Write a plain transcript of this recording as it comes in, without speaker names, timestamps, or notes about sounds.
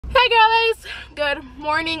Hi guys, good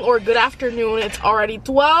morning or good afternoon. It's already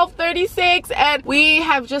 12:36 and we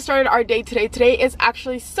have just started our day today. Today is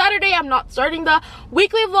actually Saturday. I'm not starting the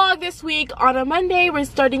weekly vlog this week on a Monday. We're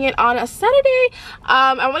starting it on a Saturday.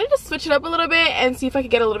 I wanted to switch it up a little bit and see if I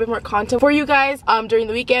could get a little bit more content for you guys during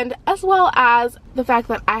the weekend, as well as the fact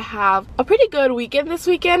that I have a pretty good weekend this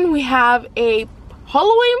weekend. We have a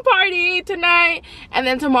Halloween party tonight, and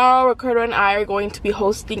then tomorrow Ricardo and I are going to be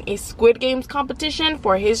hosting a Squid Games competition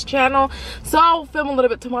for his channel, so I'll film a little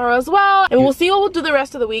bit tomorrow as well, and we'll see what we'll do the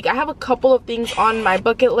rest of the week. I have a couple of things on my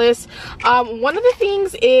bucket list. One of the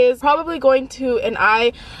things is probably going to an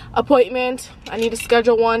eye appointment. I need to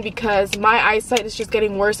schedule one because my eyesight is just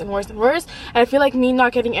getting worse and worse and worse, and I feel like me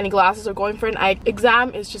not getting any glasses or going for an eye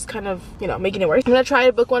exam is just kind of, you know, making it worse. I'm gonna try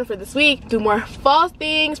to book one for this week, do more fall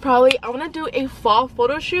things. Probably I want to do a fall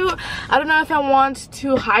photo shoot. I don't know if I want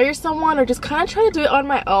to hire someone or just kind of try to do it on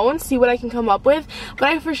my own, see what I can come up with, but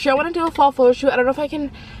I for sure want to do a fall photo shoot. I don't know if I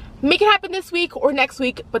can make it happen this week or next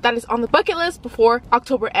week, but that is on the bucket list before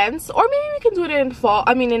October ends, or maybe we can do it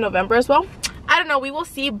in November as well. I don't know, we will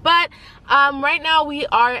see. But right now we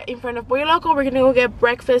are in front of Pollo Loco. We're gonna go get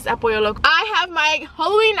breakfast at Pollo Loco. I have my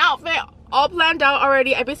Halloween outfit all planned out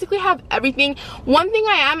already. I basically have everything. One thing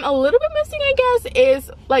I am a little bit missing, I guess,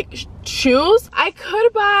 is like shoes. I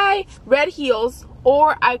could buy red heels,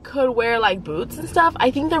 or I could wear like boots and stuff.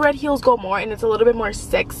 I think the red heels go more and it's a little bit more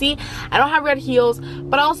sexy. I don't have red heels,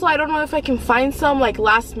 but also I don't know if I can find some like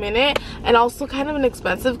last minute, and also kind of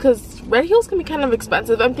inexpensive because red heels can be kind of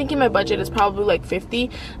expensive. I'm thinking my budget is probably like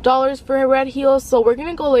 $50 for red heels, so we're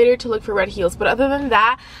gonna go later to look for red heels. But other than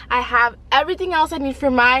that, I have everything else I need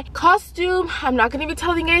for my costume. I'm not gonna be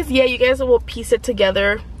telling you guys yet. You guys will piece it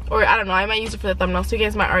together, or I don't know, I might use it for the thumbnail, so you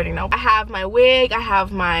guys might already know. I have my wig, I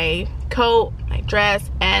have my coat, my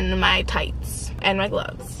dress, and my tights, and my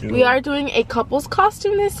gloves. We are doing a couple's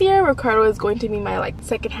costume this year. Ricardo is going to be my like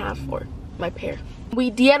second half, or my pair. We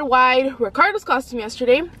DIY'd Ricardo's costume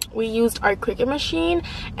yesterday. We used our Cricut machine,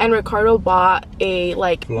 and Ricardo bought a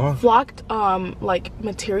like flocked like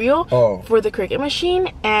material for the Cricut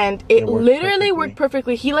machine, and it literally worked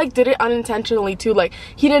perfectly. He like did it unintentionally too. Like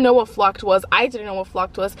he didn't know what flocked was. I didn't know what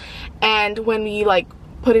flocked was, and when we like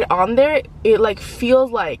put it on there, it like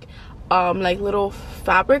feels like little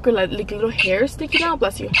fabric or like little hair sticking out.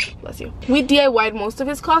 Bless you, bless you. We DIY'd most of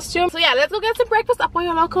his costume. So yeah, let's go get some breakfast at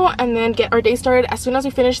Pollo Loco and then get our day started. As soon as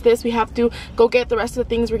we finish this, we have to go get the rest of the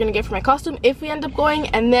things we're gonna get for my costume if we end up going,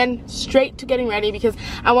 and then straight to getting ready because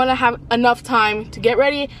I want to have enough time to get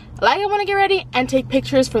ready like I want to get ready and take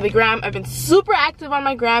pictures for the gram. I've been super active on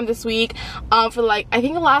my gram this week for like I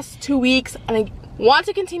think the last 2 weeks, and I want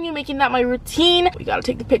to continue making that my routine. We gotta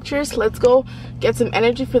take the pictures. Let's go get some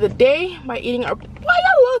energy for the day by eating our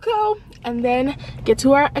Pollo Loco and then get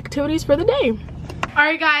to our activities for the day.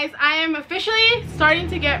 Alright guys, I am officially starting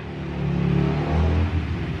to get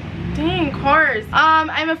cars.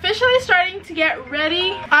 I'm officially starting to get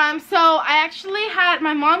ready. So I actually had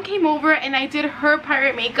my mom came over and I did her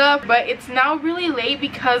pirate makeup, but it's now really late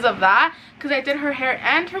because of that, because I did her hair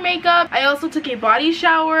and her makeup. I also took a body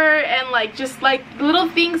shower, and like just like little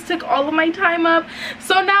things took all of my time up,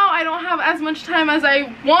 so now I don't have as much time as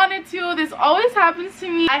I wanted to. This always happens to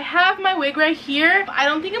me. I have my wig right here. I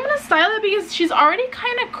don't think I'm gonna style it because she's already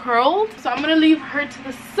kind of curled, so I'm gonna leave her to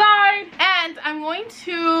the side, and I'm going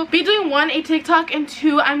to be doing one, a TikTok, and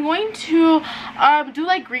two, I'm going to do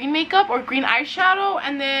like green makeup or green eyeshadow,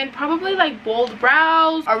 and then probably like bold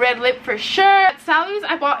brows, a red lip for sure. At Sally's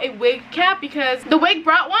I bought a wig cap because the wig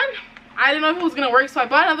brought one. I didn't know if it was gonna work, so I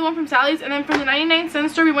bought another one from Sally's, and then from the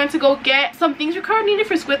 99-cent store we went to go get some things Ricardo needed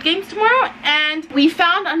for Squid Games tomorrow, and we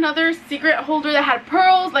found another cigarette holder that had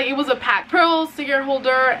pearls. Like it was a pack, pearls, cigarette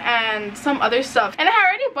holder, and some other stuff, and I had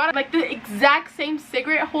already bought like the exact same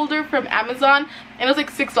cigarette holder from Amazon, and it was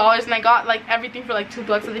like $6, and I got like everything for like $2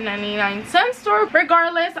 at the 99-cent store.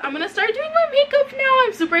 Regardless, I'm gonna start doing my makeup now.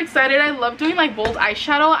 I'm super excited. I love doing like bold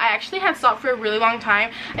eyeshadow. I actually had stopped for a really long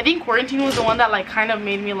time. I think quarantine was the one that like kind of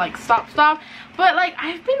made me like stop, but like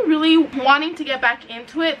I've been really wanting to get back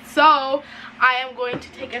into it, so I am going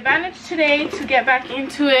to take advantage today to get back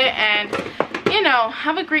into it and, you know,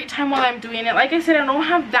 have a great time while I'm doing it. Like I said, I don't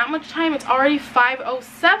have that much time. It's already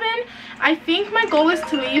 5:07. I think my goal is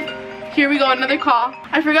to leave. Here we go, another call.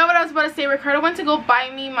 I forgot what I was about to say. Ricardo went to go buy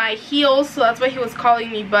me my heels, so that's why he was calling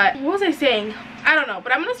me, but what was I saying? I don't know,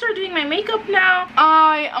 but I'm gonna start doing my makeup now.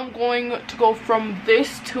 I am going to go from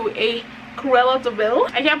this to a Cruella DeVille.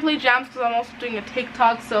 I can't play jams because I'm also doing a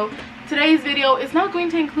TikTok, so today's video is not going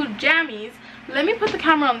to include jammies. Let me put the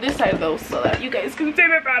camera on this side though so that you guys can see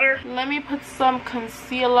it better. Let me put some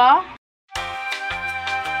concealer.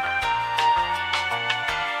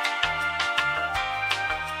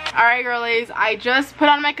 Alright girlies, I just put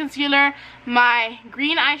on my concealer. My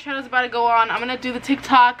green eyeshadow is about to go on. I'm gonna do the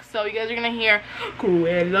TikTok, so you guys are gonna hear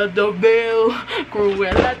Cruella the Bill,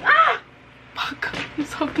 Cruella. Ah! Fuck, I'm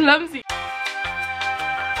so clumsy.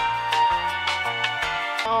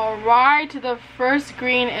 Alright, the first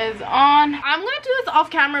green is on. I'm gonna do this off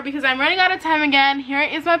camera because I'm running out of time again. Here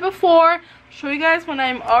is my before. Show you guys when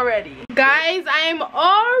I'm all ready. Guys, I am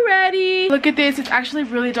all ready. Look at this. It's actually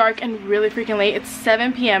really dark and really freaking late. It's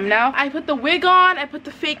 7 p.m. now. I put the wig on. I put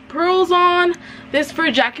the fake pearls on. This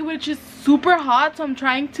fur jacket, which is super hot, so I'm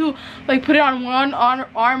trying to like put it on one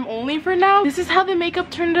arm only for now. This is how the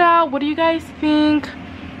makeup turned out. What do you guys think?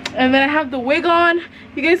 And then I have the wig on.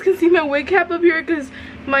 You guys can see my wig cap up here because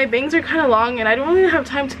my bangs are kind of long and I don't really have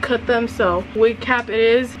time to cut them, so wig cap it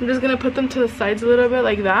is. I'm just gonna put them to the sides a little bit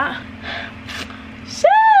like that.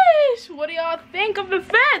 Sheesh! What do y'all think of the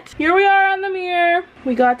fit? Here we are on the mirror.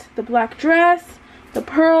 We got the black dress, the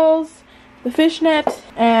pearls, the fishnet,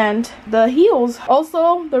 and the heels.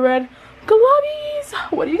 Also, the red globies.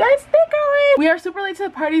 What do you guys think, girlies? We are super late to the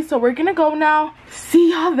party, so we're gonna go now.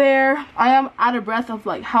 See y'all there. I am out of breath of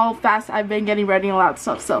like how fast I've been getting ready and all that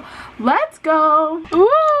stuff, so let's go. Woo!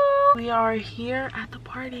 We are here at the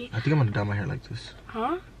party. I think I'm gonna dye my hair like this.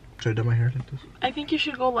 Huh? Should I dye my hair like this? I think you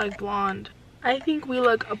should go like blonde. I think we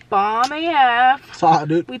look a bomb AF. Saw,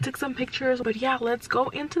 dude. We took some pictures, but yeah, let's go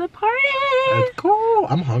into the party. Let's go.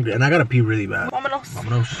 I'm hungry and I gotta pee really bad. Vámonos.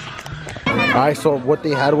 Vámonos. Alright, so what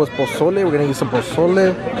they had was pozole. We're gonna eat some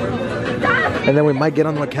pozole. And then we might get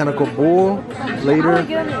on the mechanical bull later.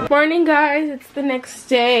 Morning, guys. It's the next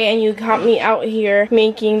day and you got me out here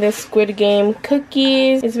making the Squid Game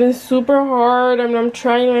cookies. It's been super hard. I'm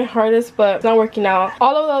trying my hardest, but it's not working out.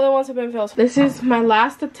 All of the other ones have been failed. This is my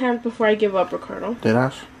last attempt before I give up, Ricardo.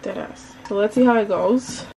 Deadass? Deadass. So let's see how it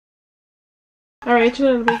goes. Alright, you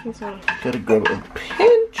know the baking soda. Gotta grab a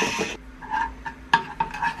pinch.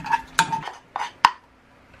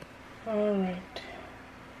 Alright.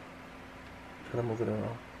 Try to move it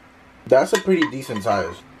around. That's a pretty decent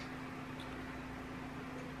size.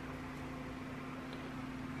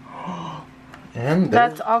 And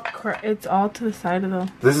that's all. It's all to the side of the.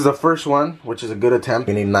 This is the first one, which is a good attempt.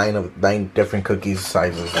 You need 9 different cookies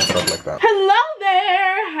sizes and stuff like that. Hello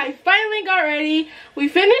there! I finally got ready. We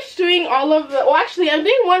finished doing all of the. Well, actually, I'm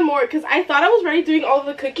doing one more because I thought I was ready doing all of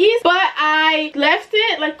the cookies, but I left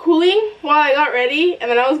it like cooling while I got ready, and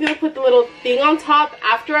then I was gonna put the little thing on top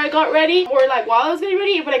after I got ready, or like while I was getting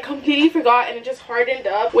ready, but I completely forgot and it just hardened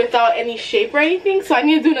up without any shape or anything. So I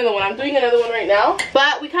need to do another one. I'm doing another one right now,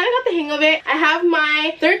 but we kind of got the hang of it. I have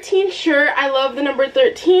my 13 shirt. I love the number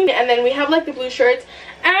 13, and then we have like the blue shirts.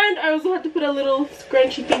 And I also had to put a little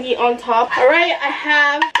scrunchy thingy on top. Alright, I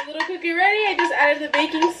have the little cookie ready. I just added the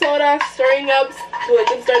baking soda, stirring up so I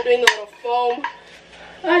can start doing the little foam.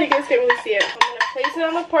 Oh, you guys can't really see it. I'm going to place it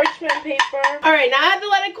on the parchment paper. Alright, now I have to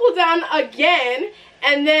let it cool down again.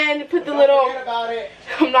 And then put the little,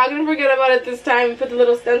 I'm not going to forget about it this time, put the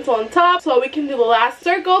little stencil on top so we can do the last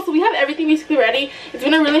circle. So we have everything basically ready. It's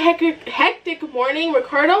been a really hectic morning.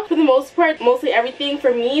 Ricardo, for the most part, mostly everything.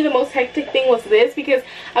 For me, the most hectic thing was this because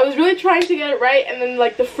I was really trying to get it right. And then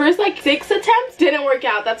like the first like 6 attempts didn't work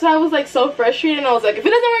out. That's why I was like so frustrated. And I was like, if it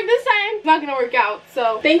doesn't work this time, it's not going to work out.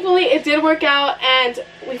 So thankfully it did work out. And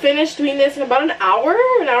we finished doing this in about an hour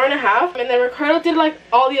and a half. And then Ricardo did like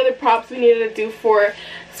all the other props we needed to do for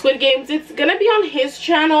Squid Games. It's gonna be on his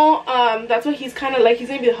channel. That's what he's kind of like. He's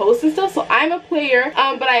gonna be the host and stuff, so I'm a player,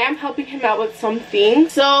 but I am helping him out with some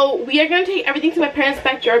things. So we are gonna take everything to my parents'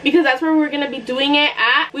 backyard because that's where we're gonna be doing it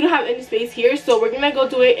at. We don't have any space here, so we're gonna go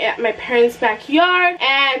do it at my parents' backyard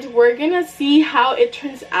and we're gonna see how it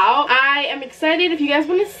turns out. I am excited. If you guys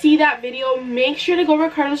want to see that video, make sure to go to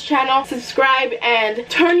Ricardo's channel, subscribe, and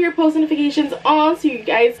turn your post notifications on so you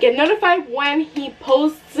guys get notified when he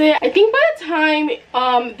posts it. I think by the time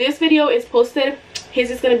this video is posted, his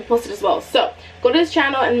is going to be posted as well. So go to his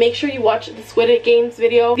channel and make sure you watch the Squid Games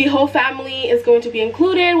video. The whole family is going to be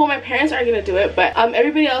included. Well, my parents aren't going to do it, but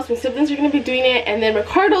everybody else, my siblings are going to be doing it, and then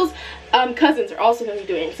Ricardo's cousins are also going to be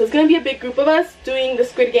doing it. So it's going to be a big group of us doing the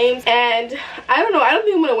Squid Games, and I don't know, I don't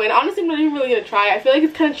think I'm going to win. Honestly, I'm not even really going to try. I feel like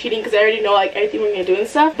it's kind of cheating because I already know like everything we're going to do and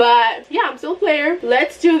stuff, but yeah, I'm still a player.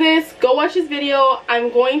 Let's do this. Go watch this video.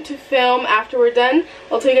 I'm going to film after we're done.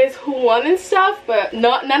 I'll tell you guys who won and stuff, but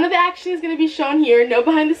none of the action is going to be shown here. No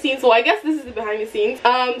behind the scenes. Well, I guess this is the behind the scenes.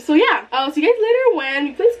 So yeah, I'll see you guys later when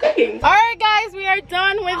we play Squid Games. Alright guys, we are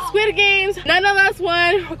done with Squid Games. None of us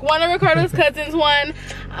won. One of Ricardo's cousins won.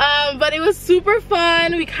 But it was super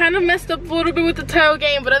fun. We kind of messed up a little bit with the tarot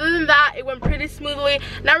game, but other than that, it went pretty smoothly.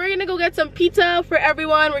 Now we're gonna go get some pizza for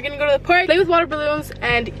everyone. We're gonna go to the park, play with water balloons,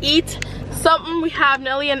 and eat something. We have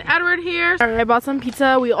Nelly and Edward here. All right, I bought some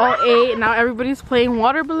pizza. We all ate, and now everybody's playing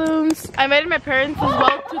water balloons. I invited my parents as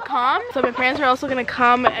well to come, so my parents are also gonna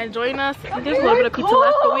come and join us. I think there's a little bit of pizza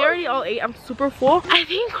left, but we already all ate. I'm super full. I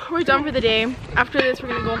think we're done for the day. After this, we're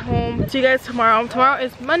gonna go home. See you guys tomorrow. Tomorrow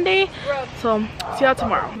is Monday, so see y'all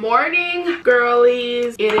tomorrow. Morning,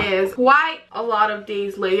 girlies. It is quite a lot of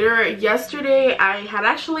days later. Yesterday, I had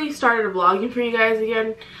actually started vlogging for you guys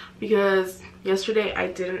again because yesterday I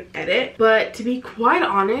didn't edit, but to be quite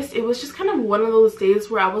honest, it was just kind of one of those days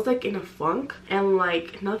where I was like in a funk and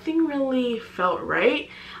like nothing really felt right.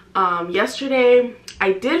 Yesterday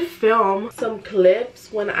I did film some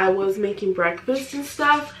clips when I was making breakfast and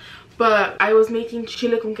stuff, but I was making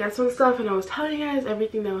chile con queso and stuff, and I was telling you guys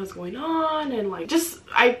everything that was going on, and like just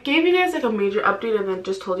I gave you guys like a major update, and then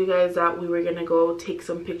just told you guys that we were gonna go take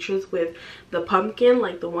some pictures with the pumpkin,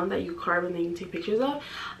 like the one that you carve and then you take pictures of.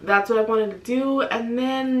 That's what I wanted to do. And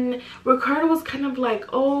then Ricardo was kind of like,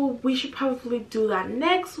 oh, we should probably do that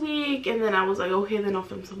next week, and then I was like, okay, then I'll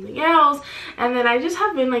film something else. And then I just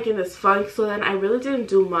have been like in this funk, so then I really didn't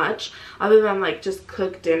do much other than like just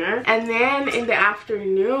cook dinner. And then in the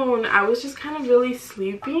afternoon I was just kind of really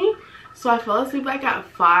sleepy, so I fell asleep like at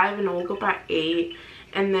 5 and I woke up at 8.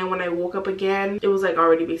 And then when I woke up again, it was like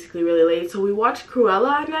already basically really late. So we watched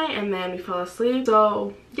Cruella at night and then we fell asleep.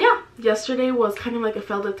 So yeah, yesterday was kind of like a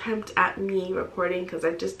failed attempt at me recording because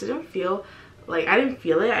I just didn't feel like, I didn't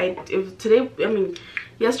feel it.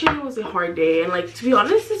 Yesterday was a hard day, and like to be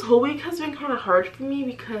honest, this whole week has been kind of hard for me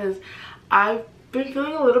because I've been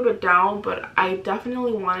feeling a little bit down, but I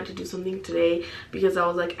definitely wanted to do something today because I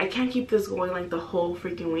was like, I can't keep this going like the whole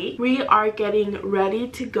freaking week. We are getting ready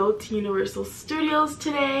to go to Universal Studios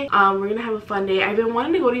today. We're gonna have a fun day. I've been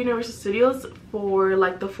wanting to go to Universal Studios for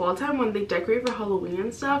like the fall time when they decorate for Halloween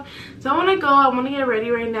and stuff, so I want to go. I want to get ready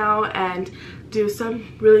right now and do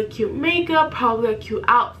some really cute makeup, probably a cute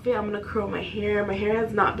outfit. I'm gonna curl my hair. My hair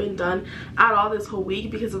has not been done at all this whole week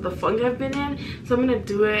because of the funk I've been in, so I'm gonna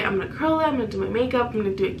do it. I'm gonna curl it, I'm gonna do my makeup, I'm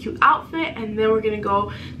gonna do a cute outfit, and then we're gonna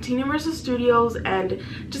go to Universal Studios and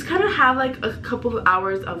just kind of have like a couple of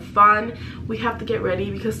hours of fun. We have to get ready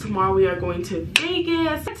because tomorrow we are going to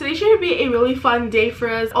Vegas. Today should be a really fun day for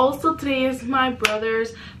us. Also, today is my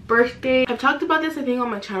brother's birthday. I've talked about this I think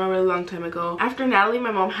on my channel a really long time ago. After Natalie,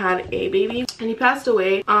 my mom had a baby and he passed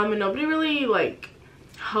away, and nobody really like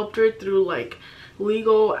helped her through like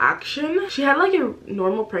legal action. She had like a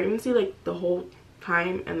normal pregnancy like the whole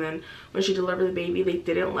time, and then when she delivered the baby they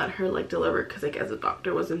didn't let her like deliver because I guess the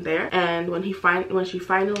doctor wasn't there. And when she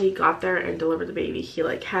finally got there and delivered the baby, he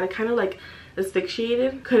like had a kind of like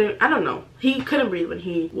asphyxiated, I don't know, he couldn't breathe when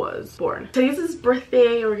he was born. Today's his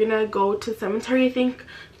birthday. We're gonna go to the cemetery, I think,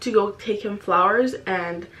 to go take him flowers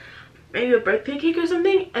and maybe a birthday cake or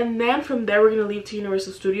something, and then from there we're gonna leave to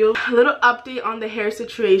Universal Studios. A little update on the hair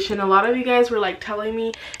situation. A lot of you guys were like telling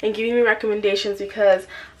me and giving me recommendations because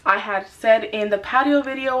I had said in the patio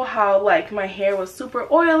video how like my hair was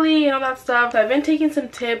super oily and all that stuff. So I've been taking some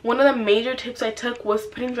tips. One of the major tips I took was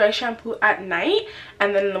putting dry shampoo at night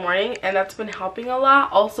and then in the morning, and that's been helping a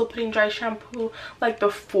lot. Also putting dry shampoo like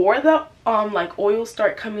before the like oils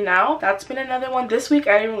start coming out. That's been another one. This week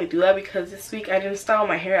I didn't really do that because this week I didn't style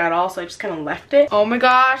my hair at all, so I just kind of left it. Oh my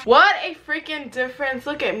gosh, what a freaking difference.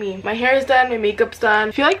 Look at me. My hair is done, my makeup's done.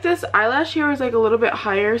 I feel like this eyelash here is like a little bit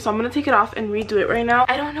higher, so I'm gonna take it off and redo it right now.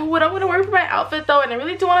 I don't know what I'm gonna wear for my outfit though, and I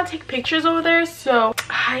really do want to take pictures over there, so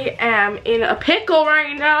I am in a pickle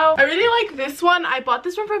right now. I really like this one. I bought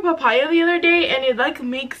this one from Papaya the other day, and it like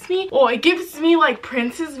makes me, it gives me like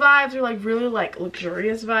princess vibes or like really like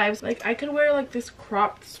luxurious vibes. Like I could wear like this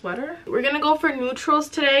cropped sweater. We're gonna go for neutrals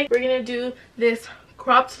today. We're gonna do this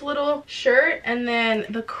cropped little shirt and then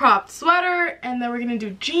the cropped sweater, and then we're gonna do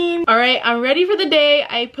jeans. All right, I'm ready for the day.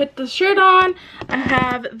 I put the shirt on, I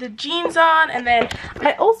have the jeans on, and then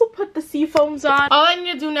I also put the seafoams on. All I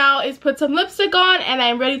need to do now is put some lipstick on and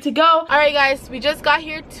I'm ready to go. All right guys, we just got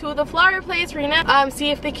here to the flower place. We're gonna see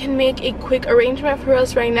if they can make a quick arrangement for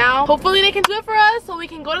us right now. Hopefully they can do it for us so we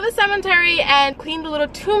can go to the cemetery and clean the little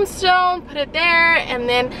tombstone, put it there, and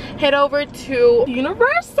then head over to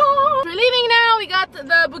Universal. We're leaving now. We got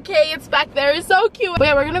the bouquet, it's back there, it's so cute. But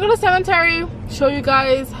yeah, we're gonna go to the cemetery, show you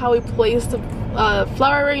guys how we place the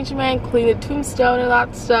flower arrangement, clean the tombstone and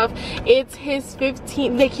that stuff. It's his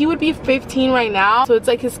 15th, like he would be 15 right now, so it's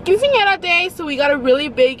like his quinceañera day, so we got a really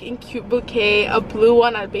big and cute bouquet, a blue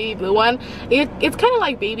one, a baby blue one. It's kind of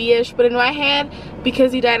like babyish, but in my head,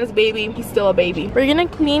 because he died as a baby, he's still a baby. We're gonna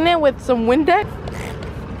clean it with some Windex.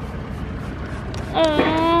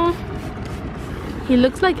 Aww. He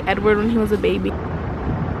looks like Edward when he was a baby.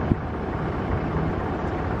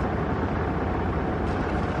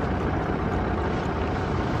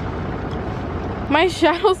 My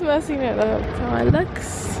shadow's messing it up. That's how it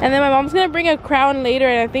looks. And then my mom's gonna bring a crown later,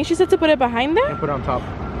 and I think she said to put it behind there. And put it on top.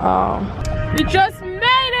 Oh. We just made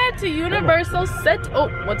it to Universal Set. Oh,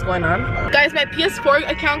 what's going on? Guys, my PS4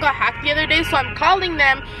 account got hacked the other day, so I'm calling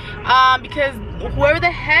them because whoever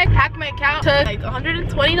the heck hacked my account took like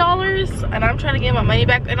 $120, and I'm trying to get my money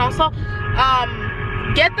back, and also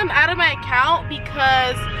get them out of my account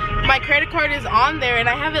because my credit card is on there and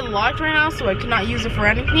I have it locked right now, so I cannot use it for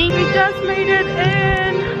anything. We just made it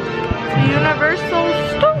in to Universal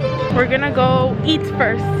store. We're gonna go eat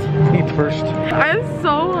first. Eat first. I'm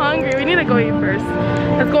so hungry. We need to go eat first.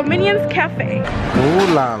 Let's go Minions Cafe.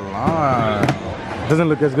 Ooh la la. Doesn't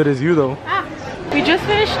look as good as you though. We just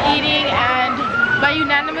finished eating, and by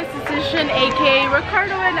unanimous decision, aka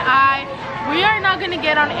Ricardo and I, we are not gonna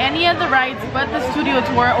get on any of the rides but the studio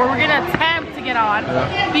tour, or we're gonna attempt to get on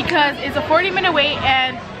because it's a 40-minute wait,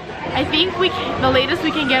 and I think the latest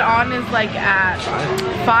we can get on is like at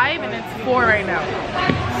 5 and it's 4 right now.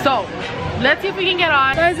 So let's see if we can get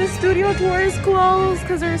on. Guys, the studio tour is closed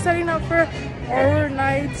because they're setting up for horror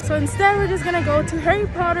nights. So instead we're just gonna go to Harry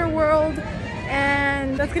Potter World,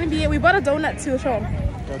 and that's gonna be it. We bought a donut too, show them.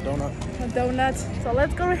 A donut. A donut. So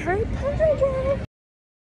let's go to Harry Potter World.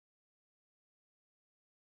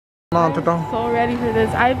 So ready for this.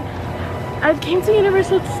 I've came to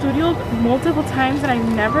Universal Studios multiple times and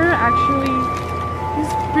I've never actually. This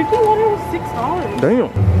freaking water was $6. Damn.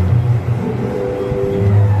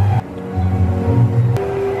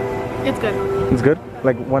 It's good. It's good?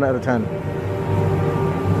 Like 1 out of 10.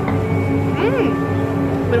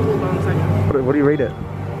 Wait, hold on a second. What do you rate it?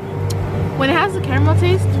 When it has the caramel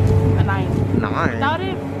taste, a 9. 9. Without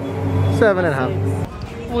it,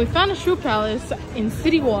 7.5. Well, we found a shoe palace in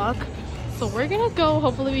City Walk, so we're gonna go.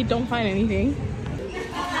 Hopefully we don't find anything.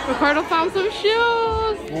 Ricardo found some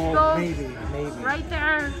shoes. Well, so, maybe. right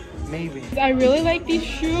there. Maybe. I really like these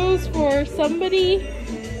shoes for somebody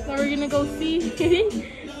that we're gonna go see.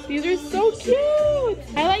 These are so cute.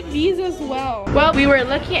 I like these as well. Well, we were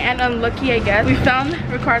lucky and unlucky, I guess. We found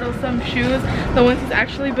Ricardo some shoes, the ones he's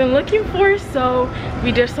actually been looking for, so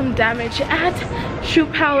we did some damage at Shoe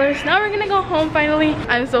Palace. Now we're gonna go home finally.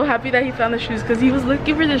 I'm so happy that he found the shoes because he was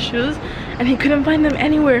looking for the shoes and he couldn't find them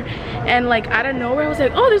anywhere. And like out of nowhere, I was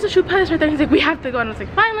like, oh, there's a Shoe Palace right there. He's like, we have to go. And I was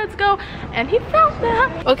like, fine, let's go. And he found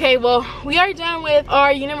them. Okay, well, we are done with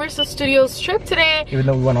our Universal Studios trip today. Even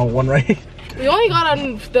though we went on one ride. We only got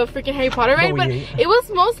on the freaking Harry Potter ride, but it was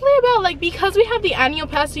mostly about like, because we have the annual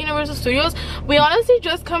pass to Universal Studios, we honestly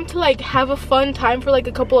just come to like have a fun time for like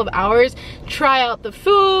a couple of hours, try out the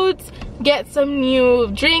foods, get some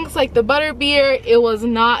new drinks like the butterbeer. It was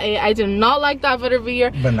not I did not like that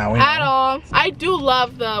butterbeer at all. I do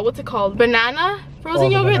love the, what's it called, banana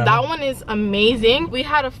frozen yogurt. Banana. That one is amazing. We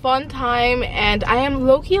had a fun time and I am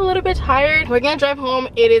low-key a little bit tired. We're gonna drive home.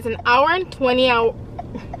 It is an hour and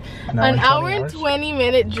 20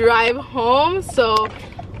 minute drive home, so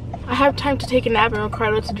I have time to take a nap and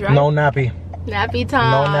Ricardo to drive. No nappy. Nappy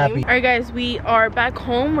time. No nappy. Alright guys, we are back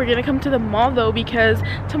home. We're gonna come to the mall though because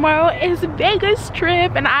tomorrow is Vegas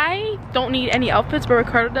trip and I don't need any outfits, but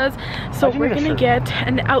Ricardo does. So we're gonna get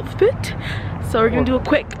an outfit. So we're gonna do a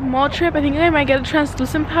quick mall trip. I think I might get a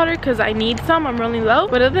translucent powder because I need some. I'm really low.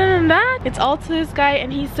 But other than that, it's all to this guy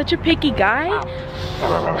and he's such a picky guy.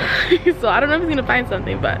 So I don't know if he's gonna find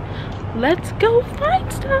something, but let's go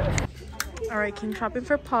find stuff. Alright, came shopping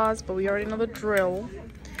for paws, but we already know the drill.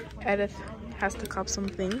 Edith has to cop some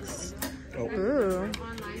things. Oh. Ooh.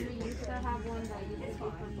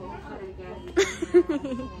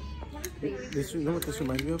 You know what this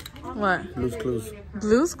reminds me of? What? Blue's Clues.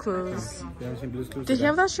 Blue's Clues? You haven't seen Blue's Clues? Did he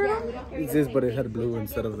have that shirt on? It's this, but it had blue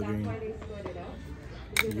instead of the green.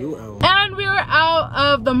 And we were out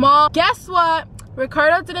of the mall. Guess what?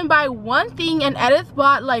 Ricardo didn't buy one thing and Edith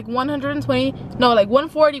bought like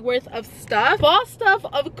 140 worth of stuff. Fall stuff,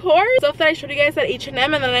 of course. Stuff that I showed you guys at H&M,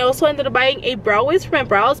 and then I also ended up buying a brow wiz for my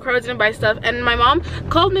brows. Ricardo didn't buy stuff, and my mom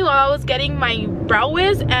called me while I was getting my brow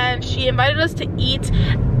wiz and she invited us to eat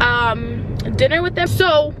dinner with them.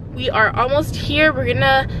 So we are almost here. We're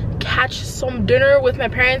gonna catch some dinner with my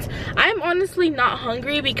parents. I'm honestly not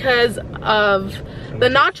hungry because of the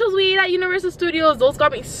nachos we ate at Universal Studios. Those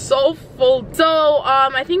got me so full. So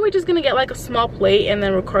I think we're just gonna get like a small plate and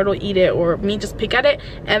then Ricardo eat it, or me just pick at it.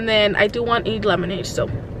 And then I do want to eat lemonade, so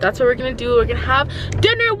that's what we're gonna do. We're gonna have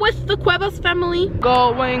dinner with the Cuevas family.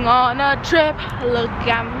 Going on a trip. Look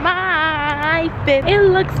at my fit. It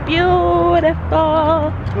looks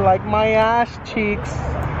beautiful. Like my ass cheeks.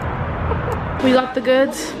 We got the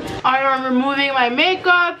goods. I am removing my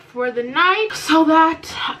makeup for the night so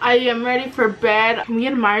that I am ready for bed. Can we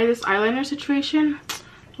admire this eyeliner situation?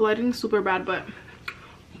 The lighting's super bad, but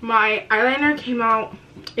my eyeliner came out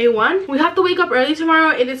A1. We have to wake up early tomorrow.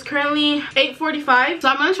 It is currently 8:45, so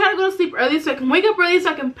I'm gonna try to go to sleep early so I can wake up early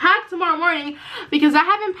so I can pack tomorrow morning, because I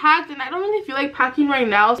haven't packed and I don't really feel like packing right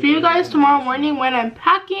now. See you guys tomorrow morning when I'm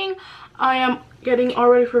packing. I am getting all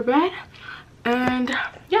ready for bed. And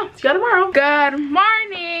yeah, see you tomorrow. Good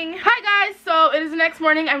morning. Hi guys, so it is the next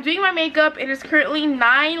morning. I'm doing my makeup. It is currently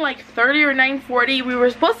 9:30 or 9:40. We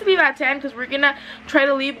were supposed to leave at 10 because we're gonna try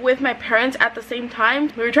to leave with my parents at the same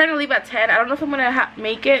time. We were trying to leave at 10. I don't know if I'm gonna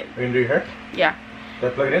make it. Are you gonna do your hair? Yeah.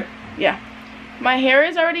 Did I plug it in? Yeah. My hair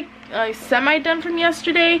is already semi done from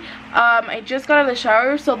yesterday. I just got out of the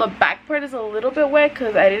shower, so the back part is a little bit wet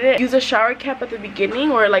because I didn't use a shower cap at the beginning,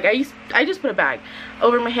 or like I just put a bag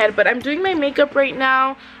over my head. But I'm doing my makeup right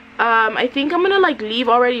now. I think I'm gonna like leave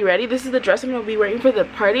already ready. This is the dress I'm gonna be wearing for the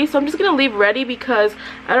party, so I'm just gonna leave ready because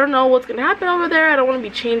I don't know what's gonna happen over there. I don't want to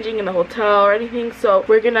be changing in the hotel or anything, so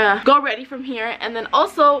we're gonna go ready from here. And then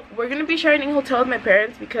also we're gonna be sharing a hotel with my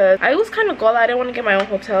parents because I was kind of goal. I didn't want to get my own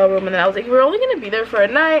hotel room, and then I was like, we're only gonna be there for a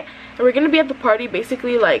night and we're gonna be at the party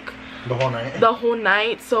basically like the whole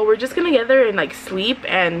night, so we're just gonna get there and like sleep,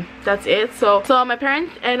 and that's it. So my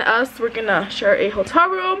parents and us, we're gonna share a hotel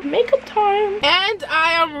room. Makeup time. And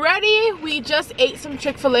I am ready. We just ate some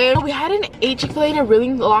Chick-fil-A. We hadn't ate Chick-fil-A in a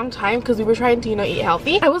really long time because we were trying to, you know, eat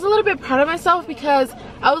healthy. I was a little bit proud of myself because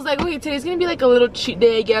I was like, okay, today's gonna be like a little cheat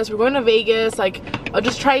day, I guess. We're going to Vegas, like I'll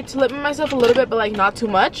just try to limit myself a little bit, but like not too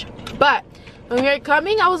much. But when we were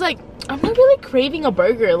coming, I was like, I'm not really craving a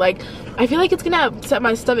burger. Like, I feel like it's gonna upset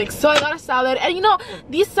my stomach, so I got a salad. And you know,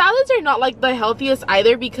 these salads are not like the healthiest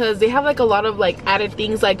either because they have like a lot of like added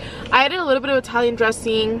things. Like I added a little bit of Italian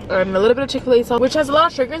dressing and a little bit of Chick-fil-A sauce, which has a lot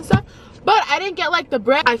of sugar and stuff, but I didn't get like the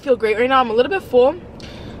bread. I feel great right now. I'm a little bit full.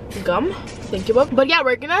 Gum, thank you, Bob. But yeah,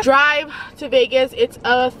 we're gonna drive to Vegas. It's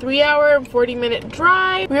a 3-hour and 40-minute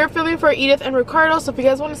drive. We are filming for Edith and Ricardo, so if you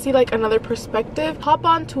guys want to see like another perspective, hop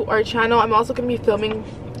on to our channel. I'm also gonna be filming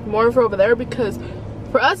more for over there because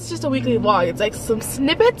for us it's just a weekly vlog. It's like some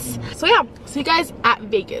snippets. So yeah, see you guys at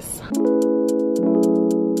Vegas.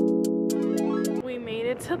 We made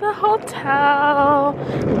it to the hotel.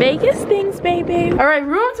 Vegas things, baby. All right,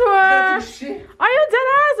 room tour. Are you dead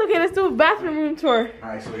ass? Okay, let's do a bathroom room tour. All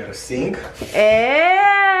right, so we got a sink.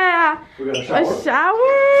 Yeah. We got a shower. A shower.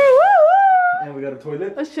 Woo! And we got a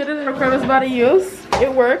toilet. A shit that Ricardo's about to use.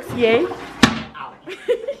 It works, yay.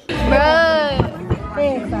 Bruh.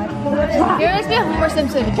 There must be a Homer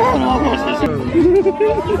Simpson.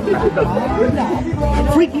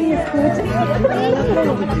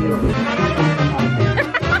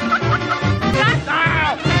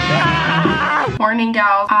 Morning,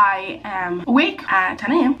 gals. I am awake at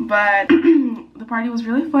 10 a.m. but the party was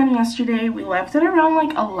really fun yesterday. We left at around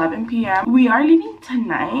like 11 p.m. We are leaving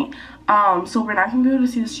tonight, so we're not gonna be able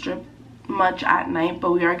to see the strip much at night,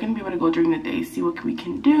 but we are gonna be able to go during the day, see what we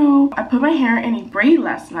can do. I put my hair in a braid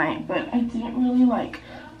last night, but I didn't really like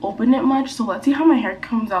open it much, so let's see how my hair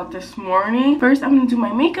comes out this morning. First, I'm gonna do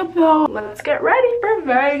my makeup though. Let's get ready for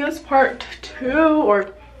Vegas part 2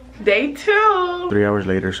 or day 2. 3 hours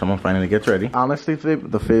later, someone finally gets ready. Honestly,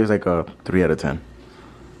 the fit is like a 3 out of 10.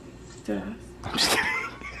 I'm just kidding.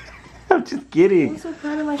 I'm just kidding. I'm so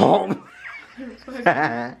proud of my shirt.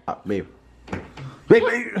 Babe.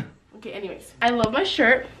 Babe. Okay, anyways, I love my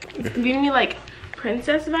shirt. It's giving me like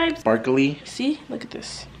princess vibes. Sparkly. See, look at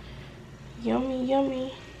this. Yummy,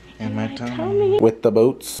 yummy. And my tummy. With the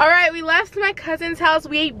boots. All right, we left my cousin's house.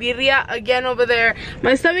 We ate birria again over there.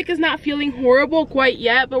 My stomach is not feeling horrible quite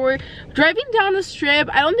yet, but we're driving down the strip.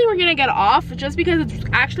 I don't think we're gonna get off just because it's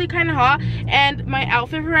actually kind of hot, and my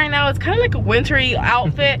outfit for right now is kind of like a wintry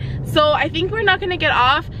outfit. So I think we're not gonna get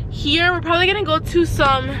off here. We're probably gonna go to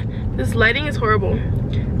some, this lighting is horrible.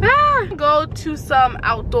 Go to some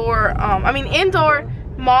outdoor, indoor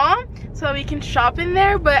mall so we can shop in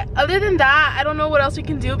there. But other than that, I don't know what else we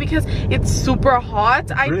can do because it's super hot.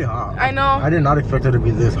 Really hot. I know. I did not expect it to be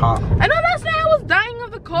this hot. I know, last night I was dying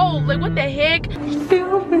of the cold. Like, what the heck? 2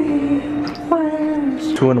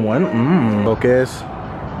 in 1. Focus.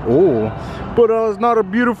 Oh, but I was not a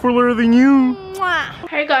beautifuler than you.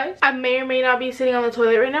 Hey guys, I may or may not be sitting on the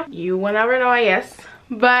toilet right now. You will never know, I guess.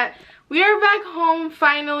 But we are back home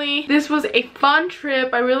finally. This was a fun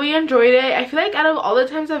trip. I really enjoyed it. I feel like out of all the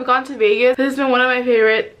times I've gone to Vegas, this has been one of my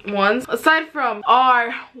favorite ones, aside from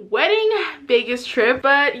our wedding Vegas trip.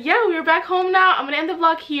 But yeah, we're back home now. I'm gonna end the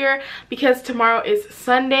vlog here because tomorrow is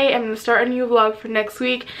Sunday. I'm gonna start a new vlog for next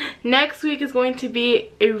week. Next week is going to be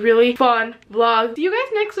a really fun vlog. See you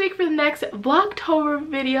guys next week for the next Vlogtober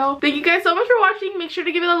video. Thank you guys so much for watching. Make sure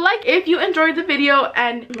to give it a like if you enjoyed the video,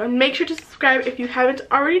 and make sure to subscribe if you haven't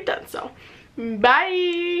already done so.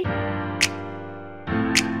 Bye.